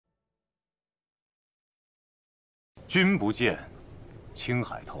君不见，青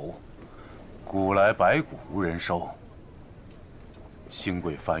海头，古来白骨无人收。新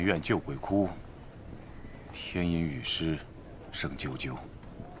鬼烦怨旧鬼哭，天阴雨湿声啾啾。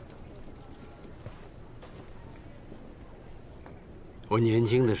我年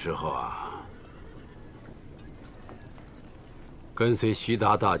轻的时候啊，跟随徐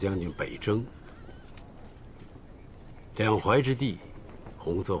达大将军北征，两淮之地，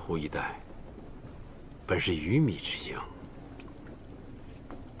洪泽湖一带，本是鱼米之乡，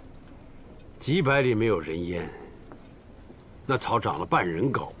几百里没有人烟，那草长了半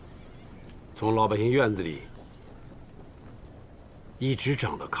人高，从老百姓院子里一直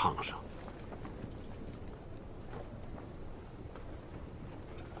长到炕上。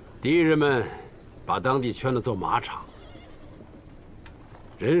敌人们把当地圈了做马场，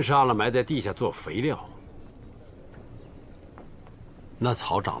人杀了埋在地下做肥料，那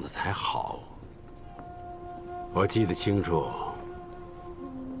草长得才好。我记得清楚，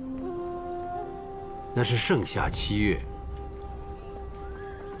那是盛夏7月，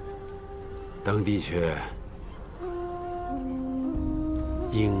当地却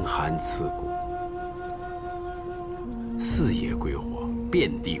阴寒刺骨，4野归火，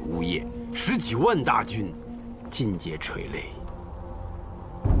遍地呜咽，10几万大军尽皆垂泪。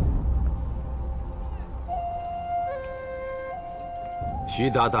徐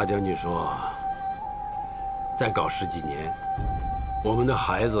达大将军说，再搞10几年，我们的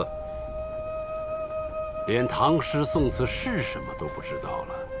孩子连唐诗宋词是什么都不知道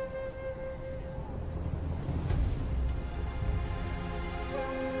了。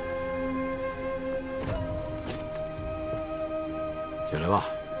起来吧。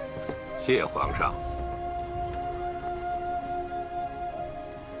谢皇上。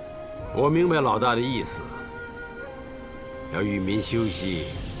我明白老大的意思，要与民休息，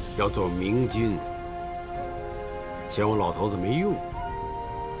要做明君。嫌我老头子没用，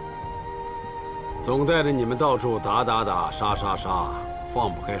总带着你们到处打打打，杀杀杀，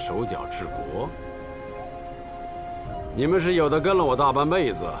放不开手脚治国。你们是有的跟了我大半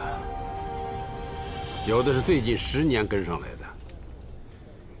辈子，有的是最近10年跟上来的。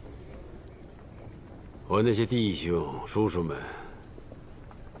我那些弟兄叔叔们，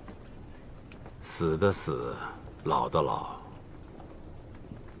死的死，老的老，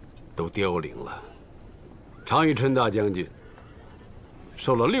都凋零了。常遇春大将军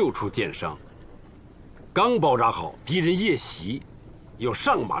受了6处箭伤，刚包扎好，敌人夜袭，又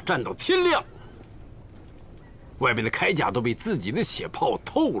上马战到天亮，外面的铠甲都被自己的血泡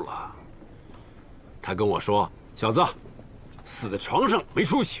透了。他跟我说：“小子，死在床上没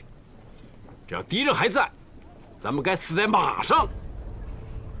出息，只要敌人还在，咱们该死在马上。”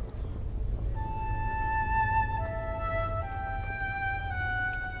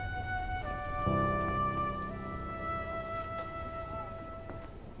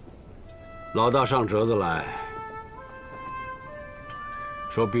老大上折子来，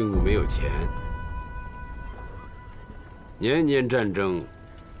说兵务没有钱，年年战争，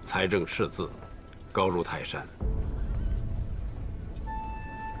财政赤字，高入泰山。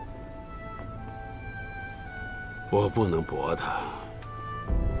我不能驳他，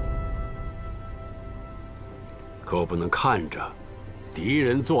可我不能看着敌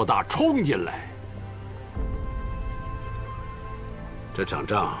人做大冲进来。这场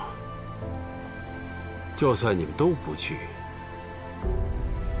仗，就算你们都不去，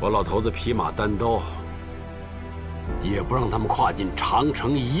我老头子匹马单刀，也不让他们跨进长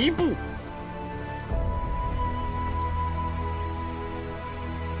城1步。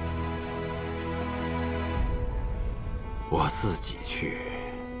我自己去。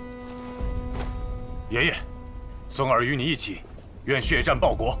爷爷，孙儿与你一起，愿血战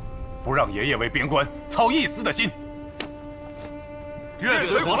报国，不让爷爷为边关操一丝的心。愿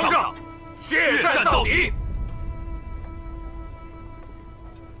随皇上血战到底。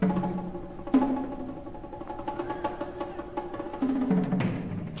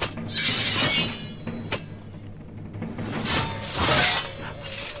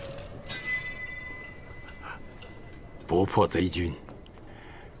不破贼军，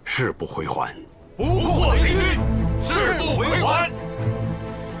誓不回还。不破贼军，誓不回还。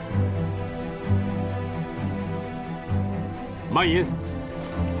慢银，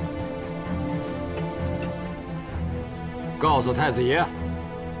告诉太子爷，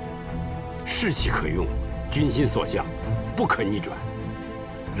士气可用，军心所向，不可逆转，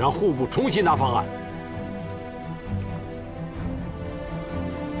让户部重新拿方案。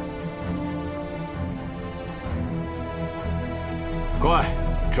各位，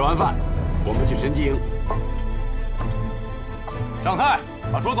吃完饭，我们去神机营。上菜，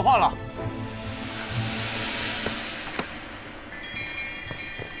把桌子换了。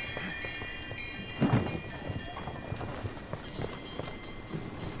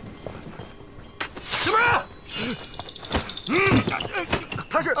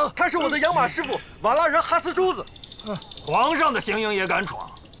他是我的养马师傅瓦剌人哈斯珠子。皇上的行营也敢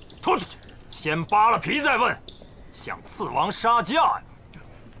闯，拖出去，先扒了皮再问，向刺王杀价呀！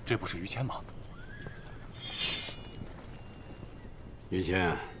这不是于谦吗？于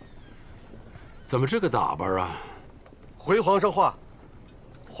谦，怎么这个打扮啊？回皇上话，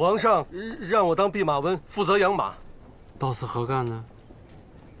皇上让我当弼马温，负责养马。到此何干呢？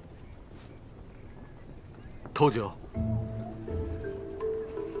偷酒。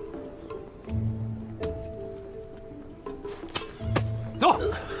走。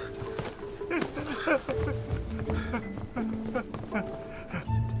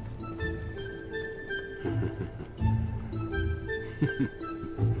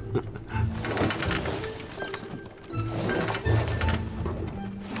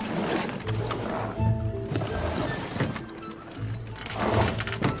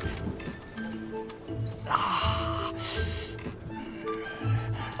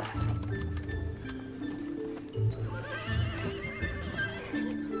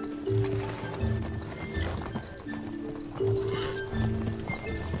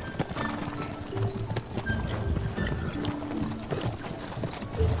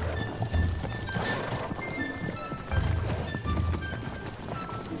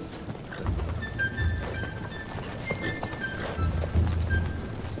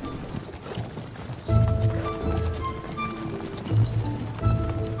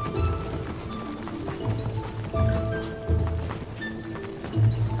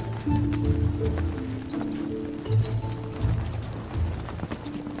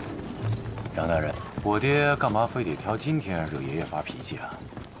杨大人，我爹干嘛非得挑今天惹爷爷发脾气啊？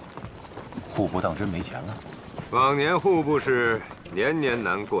户部当真没钱了？往年户部是年年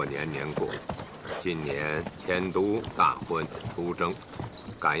难过年年过，今年迁都、大婚、出征，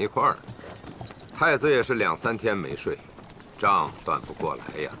赶一块儿，太子也是2、3天没睡，账算不过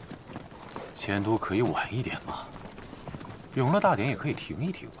来呀。迁都可以晚一点嘛，永乐大典也可以停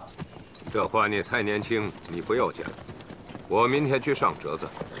一停啊。这话你太年轻，你不要讲。我明天去上折子，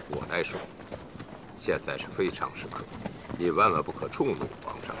我来说。现在是非常时刻，你万万不可触怒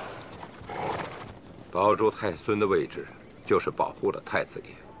皇上。保住太孙的位置，就是保护了太子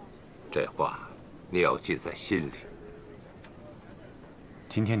爷，这话你要记在心里。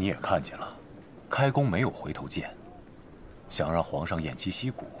今天你也看见了，开弓没有回头箭，想让皇上偃旗息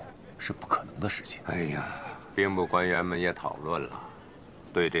鼓是不可能的事情。哎呀，兵部官员们也讨论了，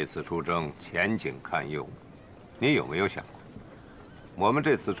对这次出征前景堪忧。你有没有想过，我们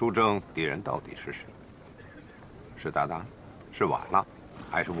这次出征敌人到底是谁？是鞑靼，是瓦剌，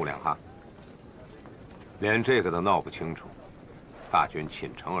还是兀良哈？连这个都闹不清楚，大军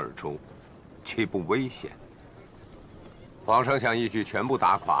倾城而出，岂不危险？皇上想一举全部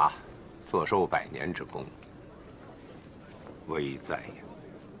打垮，坐收100年之功，危哉呀！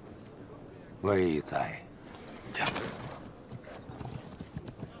危哉！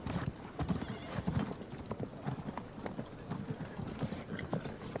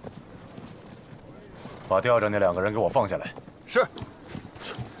把吊着那2个人给我放下来。是。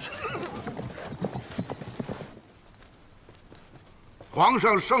皇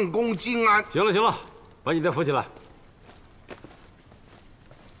上圣功金安。行了行了，把你的扶起来。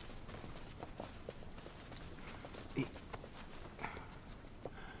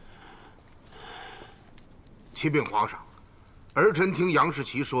启禀皇上，儿臣听杨士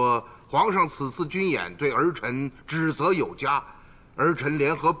奇说，皇上此次军演对儿臣指责有加，儿臣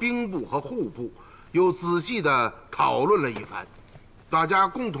联合兵部和户部，又仔细地讨论了一番，大家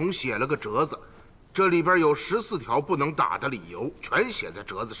共同写了个折子，这里边有14条不能打的理由，全写在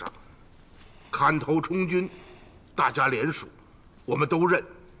折子上。砍头充军，大家联署，我们都认，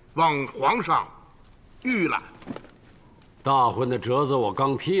望皇上预览。大婚的折子我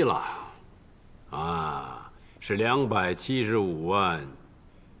刚批了，是275万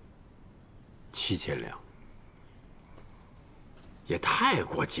7千两，也太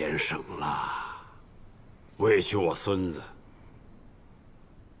过俭省了，委屈我孙子。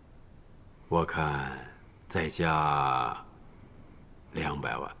我看再加200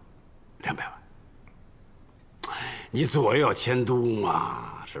万，200万。你左要迁都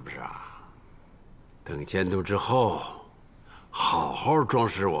嘛，是不是啊？等迁都之后，好好装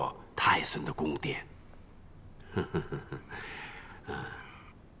饰我太孙的宫殿。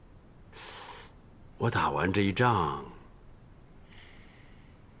我打完这一仗，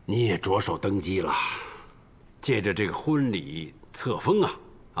你也着手登基了，借着这个婚礼册封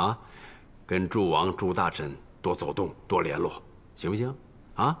啊，跟诸王诸大臣多走动，多联络，行不行？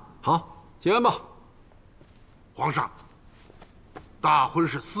啊，好，进安吧。皇上，大婚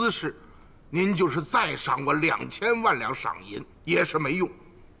是私事，您就是再赏我2000万两赏银也是没用。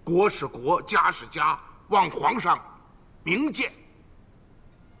国是国，家是家，望皇上明鉴。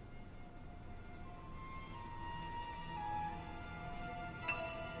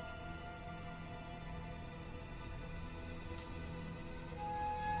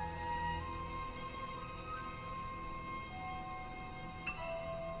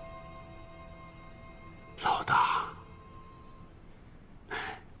老大，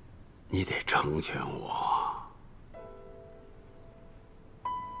你得成全我。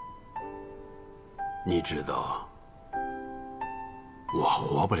你知道，我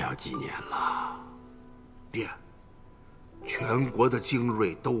活不了几年了。爹，全国的精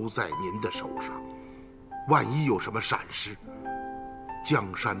锐都在您的手上，万一有什么闪失，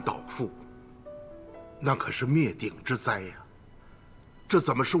江山倒覆，那可是灭顶之灾呀！这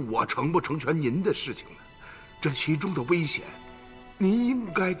怎么是我成不成全您的事情呢？这其中的危险，您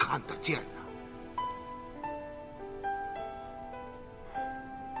应该看得见的。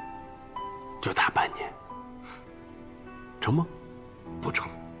就大半年，成吗？不成。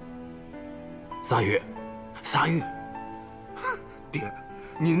仨月，爹，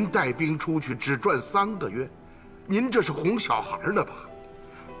您带兵出去只赚3个月，您这是哄小孩呢吧？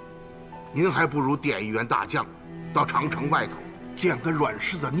您还不如点一员大将，到长城外头捡个软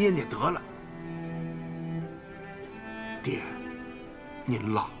柿子捏捏得了。爹，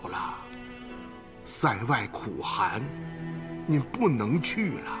您老了，塞外苦寒，您不能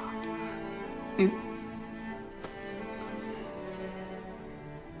去了。您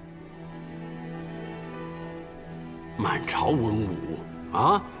满朝文武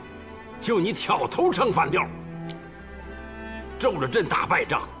啊，就你挑头唱反调，奏了朕大败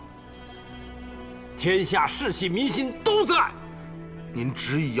仗，天下士气民心都在。您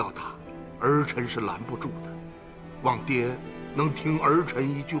执意要打，儿臣是拦不住的。望爹能听儿臣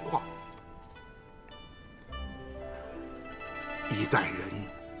一句话。一代人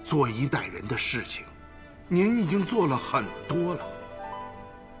做一代人的事情，您已经做了很多了，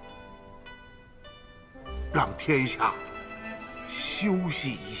让天下休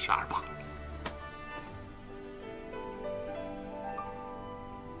息一下吧。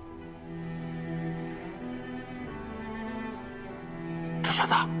这小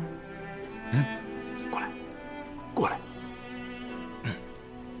子，过来，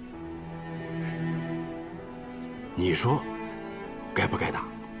你说该不该打？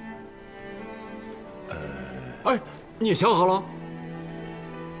哎，你也想好了？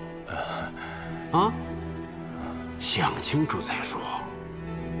啊？想清楚再说。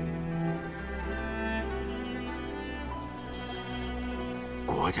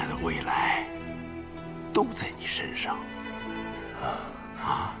国家的未来都在你身上。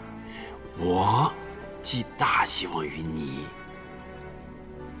我寄大希望于你，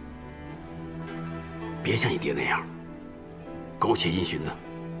别像你爹那样苟且阴循的。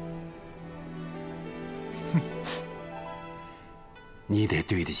你得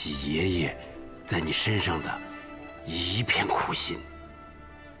对得起爷爷在你身上的一片苦心，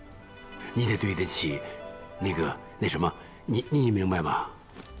你得对得起那什么，你明白吗？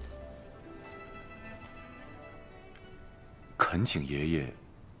恳请爷爷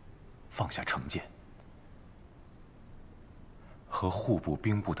放下成见，和户部、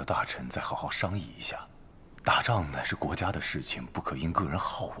兵部的大臣再好好商议一下。打仗乃是国家的事情，不可因个人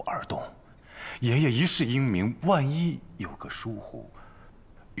好恶而动。爷爷一世英名，万一有个疏忽，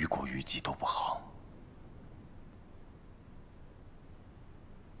于国于己都不好。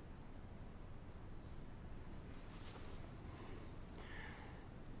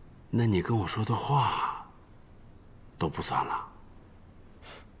那你跟我说的话都不算了。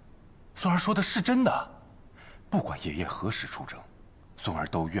孙儿说的是真的，不管爷爷何时出征，孙儿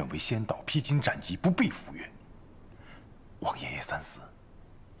都愿为先导，披荆斩棘，不必赴约。望爷爷三思。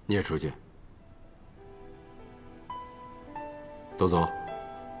你也出去，都走。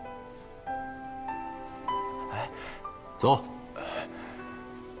哎，走。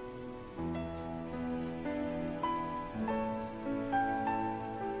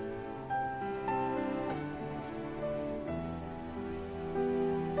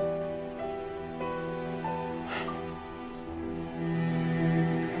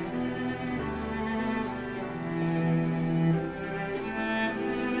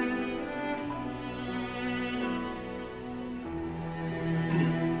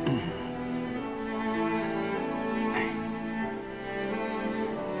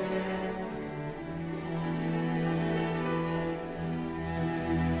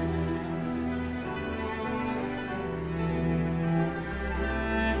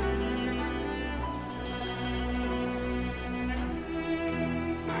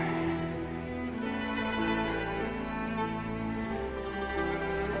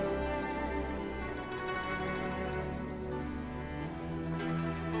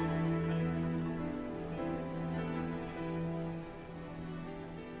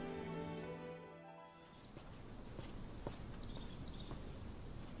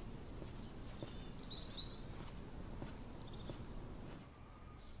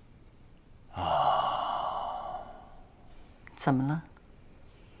怎么了？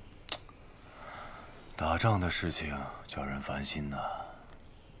打仗的事情叫人烦心呐。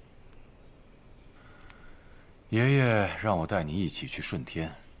爷爷让我带你一起去顺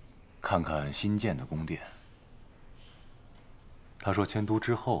天，看看新建的宫殿。他说迁都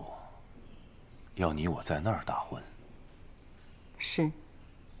之后，要你我在那儿大婚。是。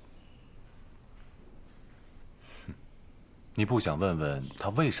你不想问问他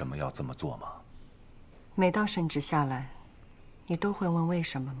为什么要这么做吗？每到圣旨下来，你都会问为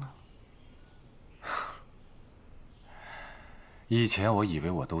什么吗？以前我以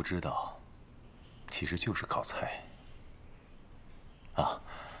为我都知道，其实就是靠猜。啊，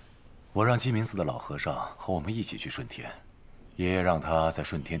我让鸡鸣寺的老和尚和我们一起去顺天，爷爷让他在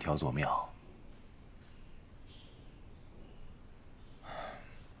顺天挑座庙。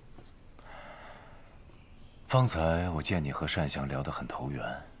方才我见你和单祥聊得很投缘，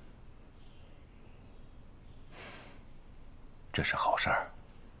这是好事儿。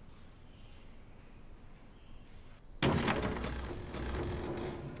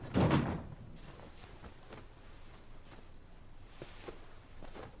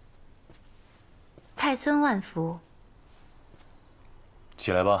太孙万福，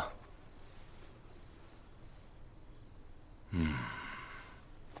起来吧。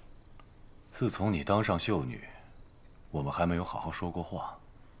自从你当上秀女，我们还没有好好说过话。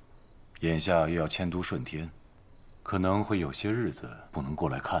眼下又要迁都顺天，可能会有些日子不能过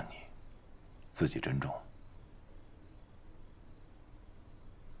来看你，自己珍重。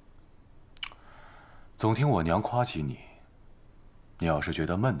总听我娘夸起你，你要是觉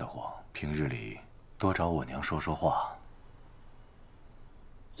得闷得慌，平日里多找我娘说说话。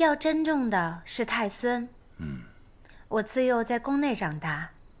要珍重的是太孙。我自幼在宫内长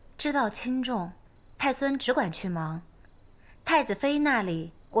大，知道轻重。太孙只管去忙，太子妃那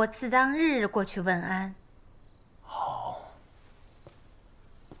里，我自当日日过去问安。好。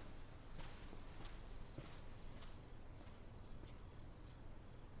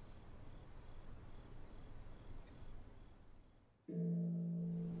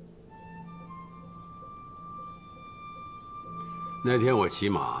那天我骑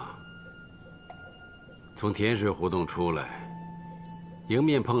马从甜水胡同出来，迎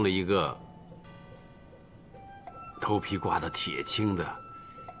面碰了一个头皮刮得铁青的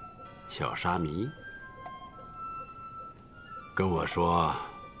小沙弥，跟我说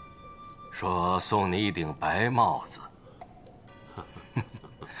送你一顶白帽子。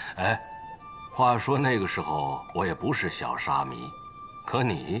哎，话说那个时候我也不是小沙弥，可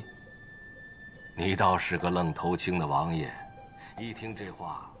你倒是个愣头青的王爷。一听这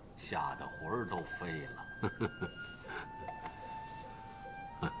话，吓得魂儿都飞了。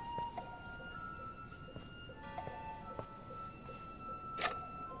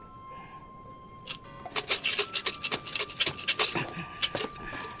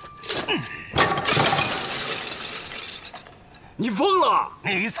你疯了！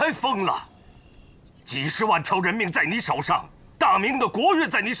你才疯了！几十万条人命在你手上，大明的国运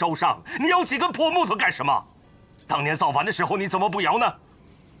在你手上，你摇几根破木头干什么？当年造反的时候你怎么不摇呢？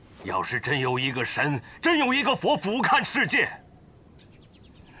要是真有一个神，真有一个佛俯瞰世界，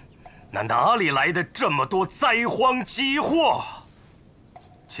那哪里来的这么多灾荒饥祸？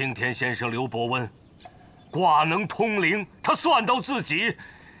青天先生刘伯温，卦能通灵，他算到自己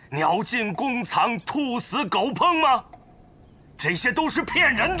鸟进弓藏，兔死狗烹吗？这些都是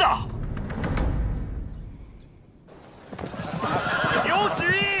骗人的。有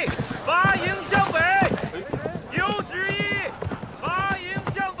旨意，发营向北。有旨意，发营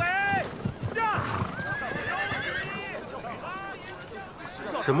向北。下。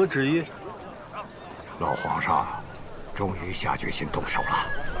什么旨意？老皇上终于下决心动手了。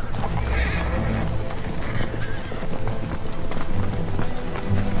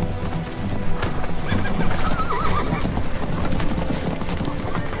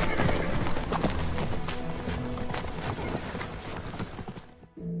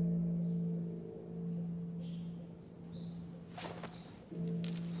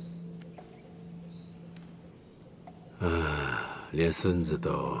连孙子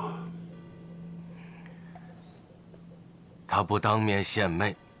都……他不当面献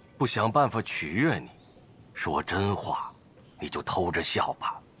媚，不想办法取悦你，说真话，你就偷着笑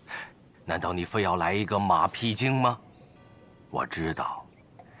吧。难道你非要来一个马屁精吗？我知道，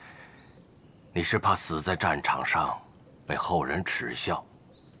你是怕死在战场上，被后人耻笑，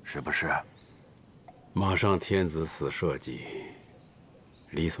是不是？马上天子死社稷，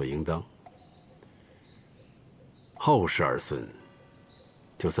理所应当。后世儿孙，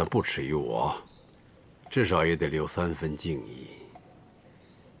就算不耻于我，至少也得留3分敬意。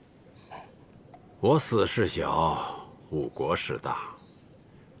我死事小，误国事大。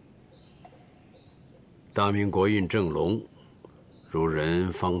大明国运正隆，如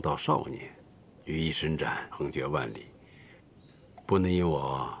人方到少年，羽翼伸展，横绝万里，不能因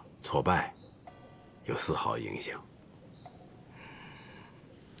我挫败，有丝毫影响。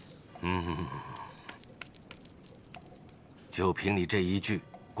就凭你这一句，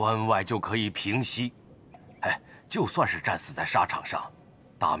关外就可以平息。哎，就算是战死在沙场上，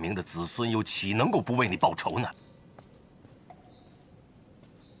大明的子孙又岂能够不为你报仇呢？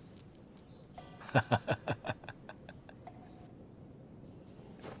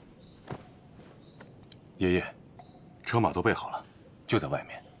爷爷，车马都备好了，就在外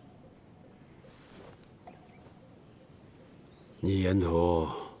面。你沿途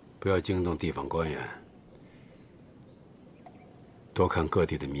不要惊动地方官员，多看各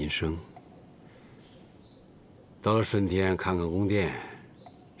地的民生。到了顺天，看看宫殿，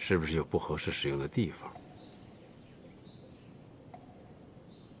是不是有不合适使用的地方？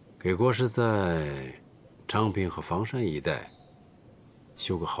给国师在昌平和房山一带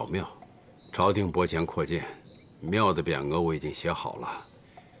修个好庙，朝廷拨钱扩建，庙的匾额我已经写好了。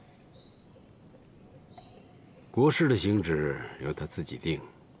国师的行止由他自己定，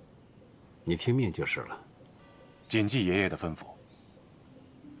你听命就是了。谨记爷爷的吩咐。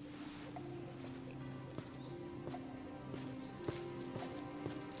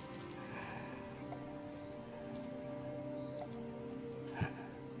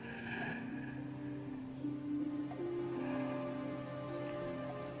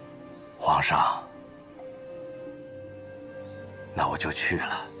皇上，那我就去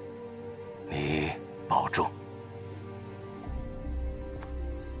了，你保重。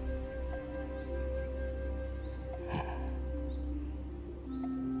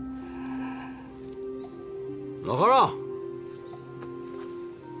老和尚，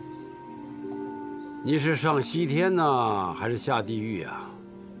你是上西天呢，还是下地狱啊？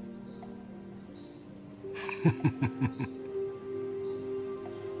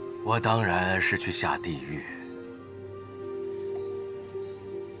我当然是去下地狱。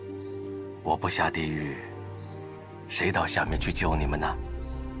我不下地狱，谁到下面去救你们呢？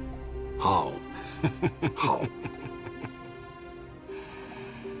好，好，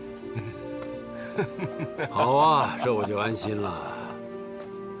好啊，这我就安心了。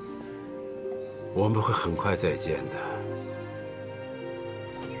我们会很快再见的。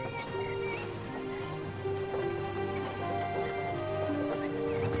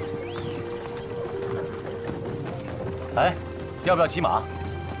哎，要不要骑马？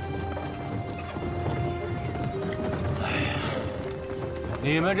哎呀，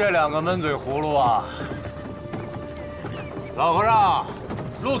你们这两个闷嘴葫芦啊！老和尚，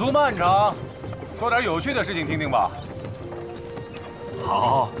路途漫长，说点有趣的事情听听吧。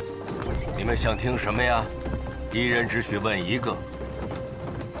好，你们想听什么呀？一人只许问一个。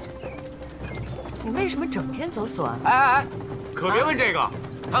你为什么整天走索啊？哎，可别问这个，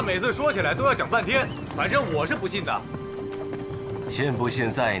他每次说起来都要讲半天，反正我是不信的。信不信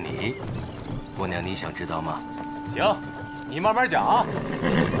在你。姑娘，你想知道吗？行，你慢慢讲啊，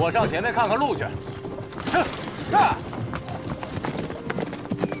我上前面看看路去。是。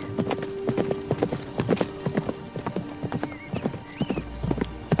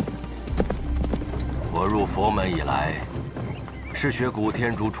我入佛门以来，是学古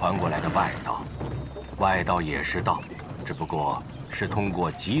天竺传过来的外道。外道也是道，只不过是通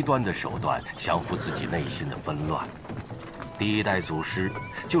过极端的手段降服自己内心的纷乱。第一代祖师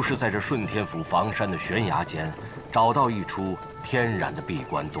就是在这顺天府房山的悬崖间找到一处天然的闭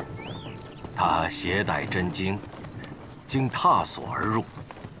关洞，他携带真经，经踏索而入，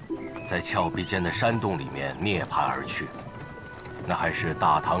在峭壁间的山洞里面涅槃而去。那还是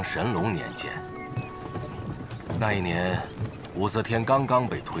大唐神龙年间。那一年，武则天刚刚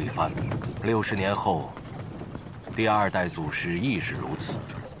被推翻，60年后，第二代祖师亦是如此，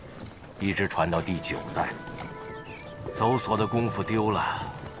一直传到第9代。走索的功夫丢了，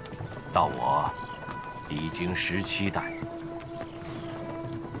到我已经17代。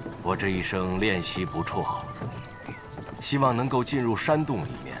我这一生练习不辍，希望能够进入山洞里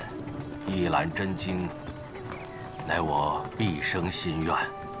面，一览真经，乃我毕生心愿。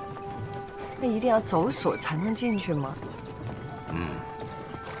那一定要走索才能进去吗？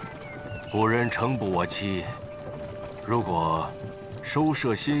古人诚不我欺，如果收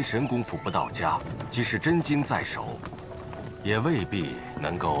摄心神功夫不到家，即使真经在手，也未必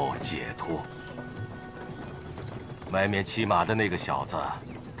能够解脱。外面骑马的那个小子，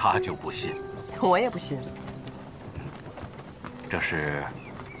他就不信。我也不信。这是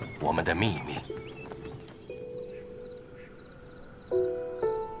我们的秘密。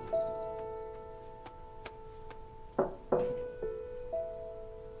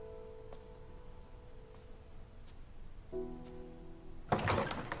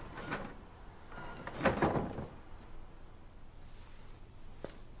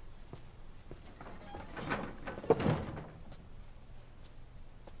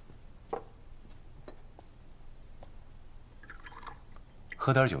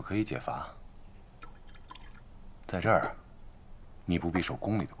喝点酒可以解乏。在这儿，你不必守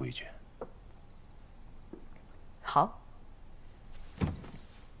宫里的规矩。好，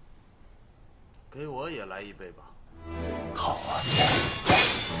给我也来一杯吧。好啊。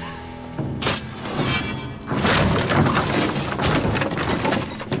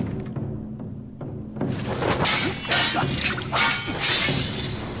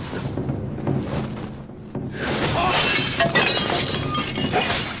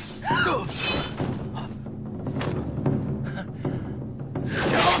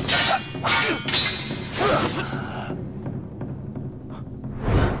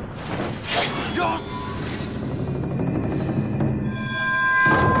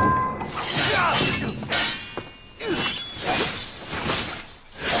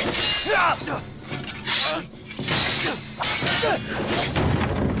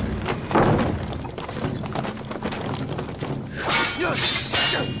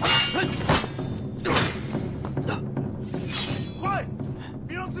快，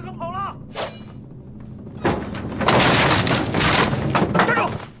别让刺客跑了！站住！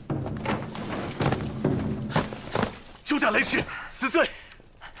休假雷池，死罪！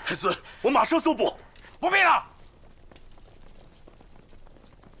太孙，我马上搜捕。不必了。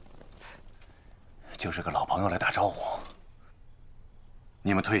就是个老朋友来打招呼。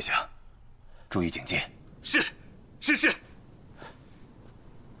你们退下，注意警戒。是。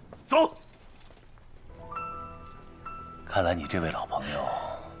走。看来你这位老朋友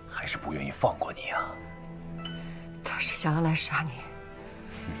还是不愿意放过你啊。他是想要来杀你。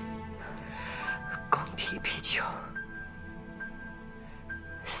狗屁啤酒。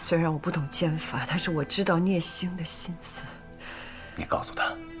虽然我不懂剑法，但是我知道聂星的心思。你告诉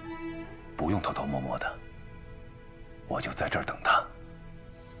他，不用偷偷摸摸的，我就在这儿等他。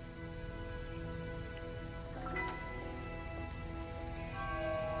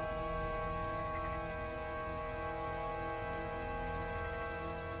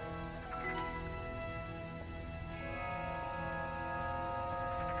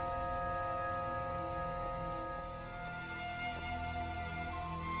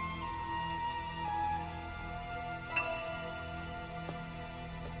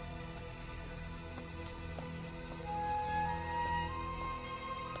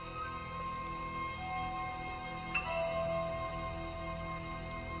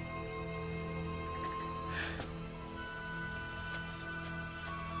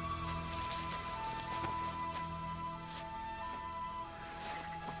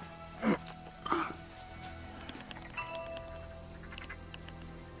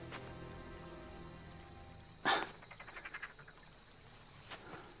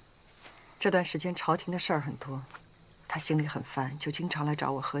这段时间朝廷的事儿很多，他心里很烦，就经常来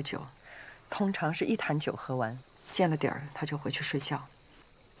找我喝酒。通常是一坛酒喝完，见了底儿他就回去睡觉。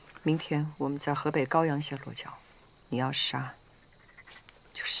明天我们在河北高阳县落脚，你要杀，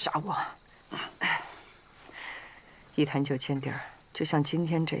就杀我。一坛酒见底儿，就像今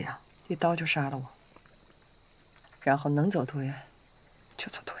天这样，一刀就杀了我。然后能走多远，就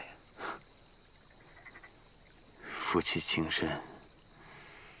走多远。夫妻情深。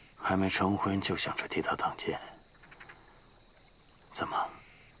还没成婚就想着替他挡箭，怎么？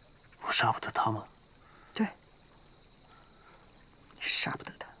我杀不得他吗？对，你杀不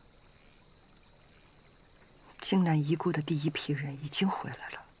得他。荆南遗孤的第一批人已经回来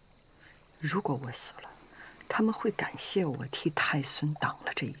了，如果我死了，他们会感谢我替太孙挡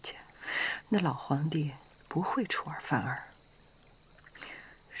了这一箭，那老皇帝不会出尔反尔。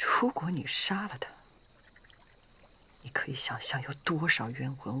如果你杀了他，你可以想象有多少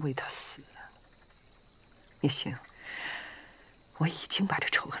冤魂为他死啊！也行，我已经把这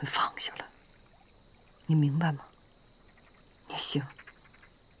仇恨放下了，你明白吗？也行，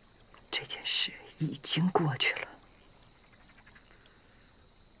这件事已经过去了。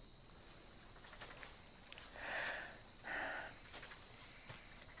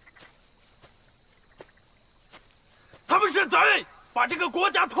他们是贼，把这个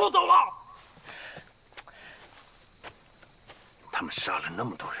国家偷走了。他们杀了那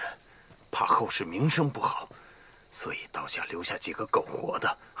么多人，怕后世名声不好，所以刀下留下几个苟活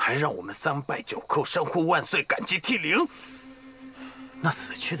的，还让我们3拜9叩3呼万岁，感激涕零。那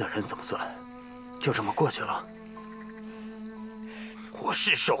死去的人怎么算？就这么过去了？我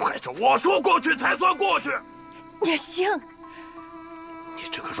是受害者，我说过去才算过去。也行。你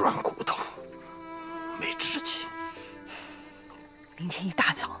这个软骨头，没志气。明天一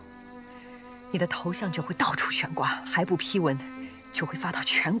大早，你的头像就会到处悬挂，还不批文，就会发到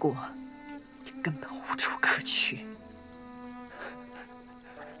全国，你根本无处可去。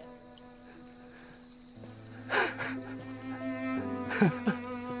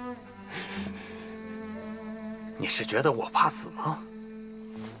你是觉得我怕死吗？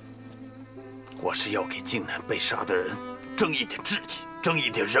我是要给靖南被杀的人争一点志气，争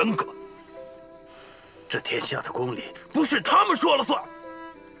一点人格。这天下的公理不是他们说了算。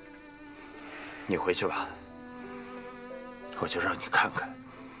你回去吧，我就让你看看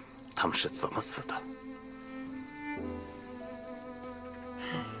他们是怎么死的。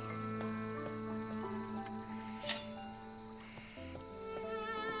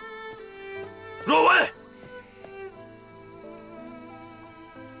若薇。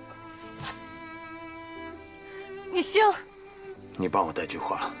 你行，你帮我带句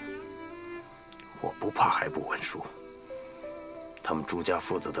话。我不怕还不文书，他们朱家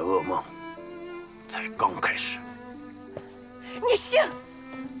父子的噩梦才刚开始。你行。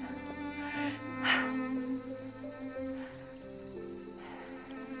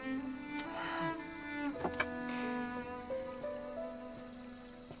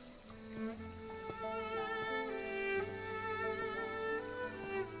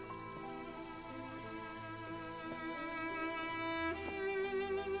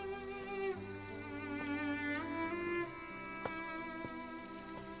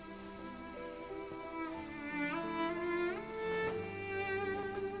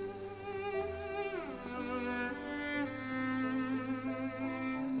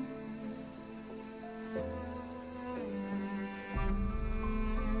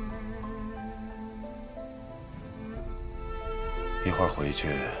一会儿回去，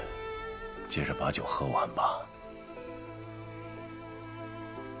接着把酒喝完吧。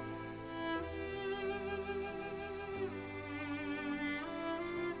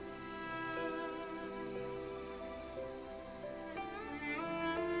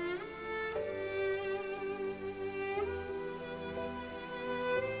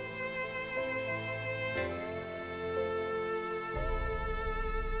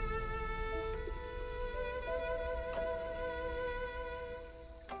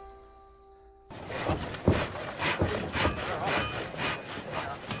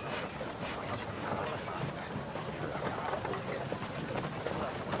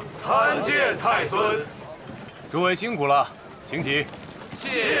参见太孙。诸位辛苦了，请起。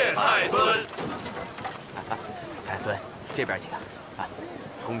谢太孙。太孙，这边请。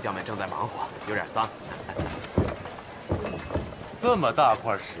工匠们正在忙活，有点脏。这么大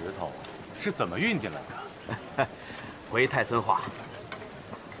块石头是怎么运进来的？回太孙话，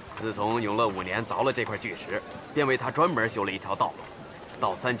自从永乐5年凿了这块巨石，便为他专门修了一条道路，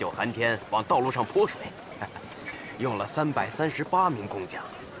到39寒天往道路上泼水，用了338名工匠。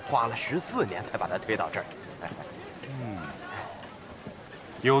 花了14年才把它推到这儿。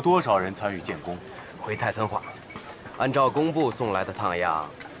有多少人参与建工？回太孙话，按照工部送来的趟样，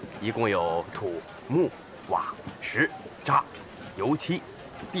一共有土、木、瓦、石、渣、油漆、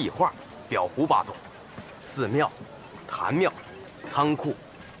壁画、裱糊8座，寺庙、坛庙、仓库、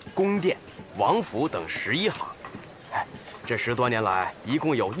宫殿、王府等11行。这10多年来，一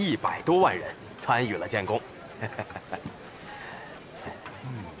共有100多万人参与了建工。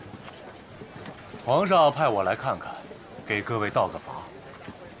皇上派我来看看，给各位道个法。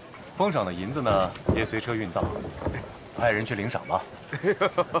封赏的银子呢，也随车运到，派人去领赏吧。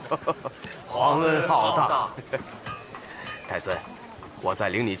皇恩浩大。太孙，我再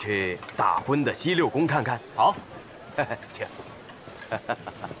领你去大婚的西六宫看看。好，请。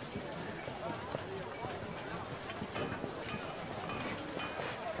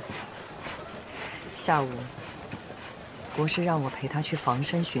下午，国师让我陪他去房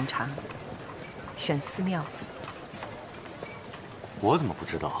山巡查。 选寺庙，我怎么不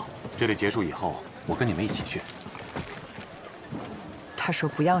知道？这里结束以后，我跟你们一起去。他说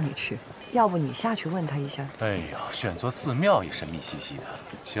不要你去，要不你下去问他一下。哎呀，选错寺庙也神秘兮兮的。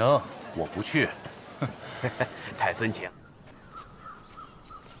行，我不去。太孙请。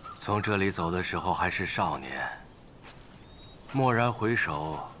从这里走的时候还是少年，蓦然回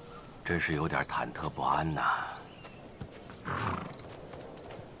首，真是有点忐忑不安呐。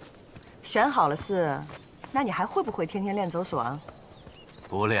 选好了寺，那你还会不会天天练走锁啊？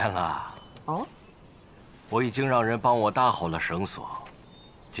不练了。哦，我已经让人帮我搭好了绳索，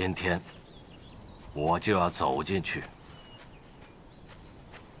今天我就要走进去。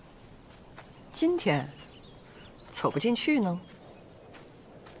今天走不进去呢？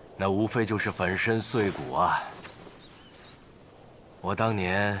那无非就是粉身碎骨啊！我当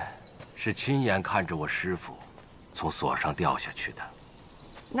年是亲眼看着我师父从锁上掉下去的。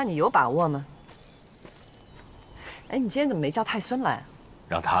 那你有把握吗？哎，你今天怎么没叫太孙来？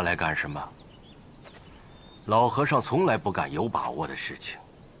让他来干什么？老和尚从来不干有把握的事情。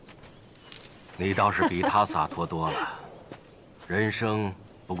你倒是比他洒脱多了。人生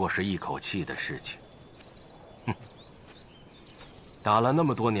不过是一口气的事情。哼，打了那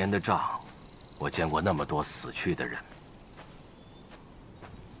么多年的仗，我见过那么多死去的人，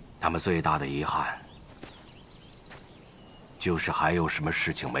他们最大的遗憾，就是还有什么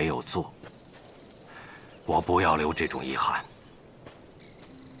事情没有做。我不要留这种遗憾。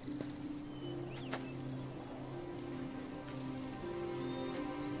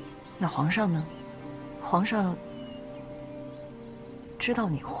那皇上呢？皇上知道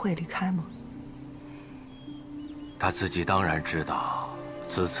你会离开吗？他自己当然知道，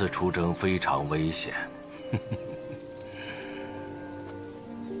此次出征非常危险。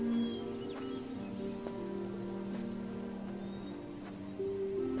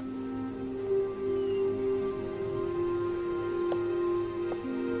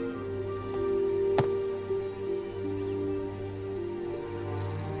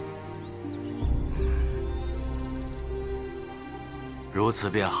如此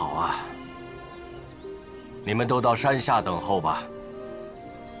便好啊！你们都到山下等候吧。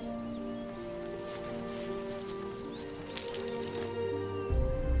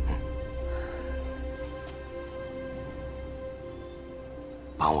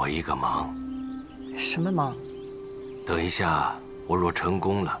帮我一个忙。什么忙？等一下，我若成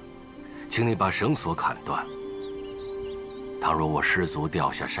功了，请你把绳索砍断；倘若我失足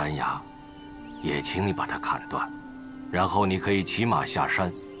掉下山崖，也请你把它砍断。然后你可以骑马下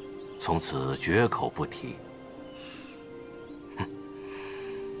山，从此绝口不提。哼，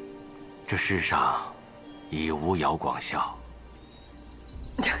这世上已无姚广孝。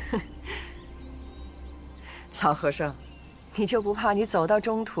老和尚，你就不怕你走到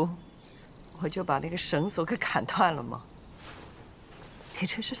中途，我就把那个绳索给砍断了吗？你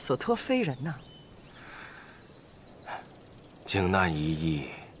真是所托非人呐！靖难一役，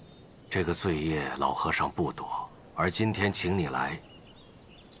这个罪业老和尚不躲。而今天请你来，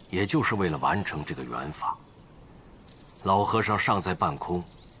也就是为了完成这个缘法。老和尚尚在半空，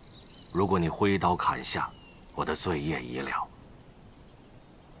如果你挥刀砍下，我的罪业已了。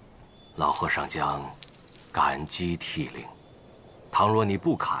老和尚将感激涕零；倘若你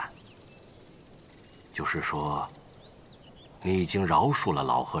不砍，就是说你已经饶恕了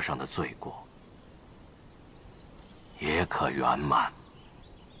老和尚的罪过，也可圆满。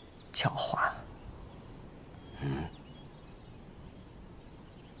狡猾。嗯。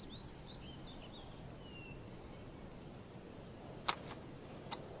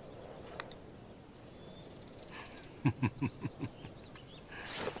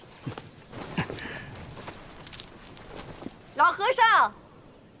老和尚，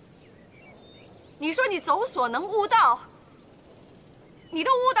你说你走所能悟道，你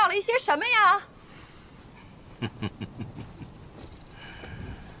都悟到了一些什么呀？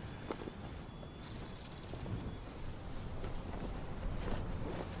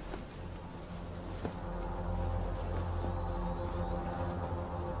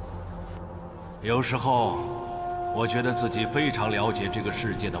有时候，我觉得自己非常了解这个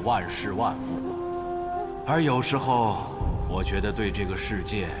世界的万事万物，而有时候，我觉得对这个世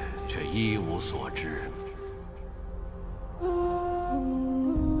界却一无所知。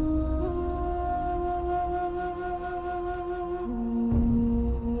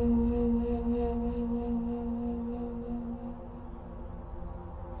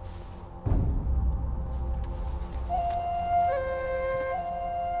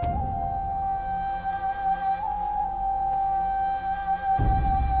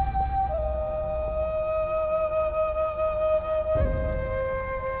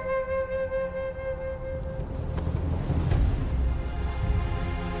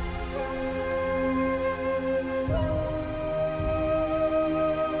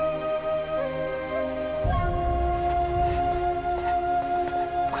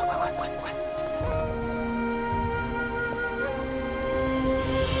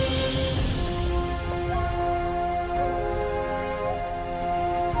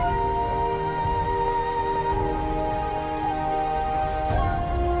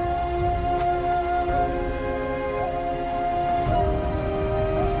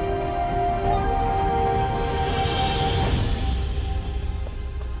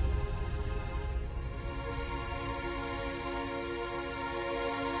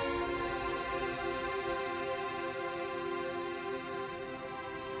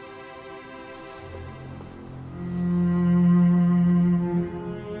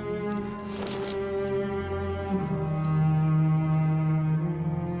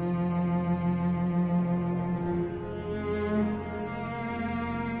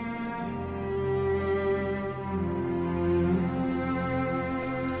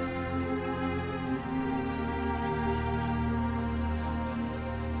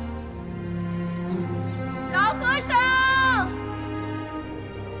河神。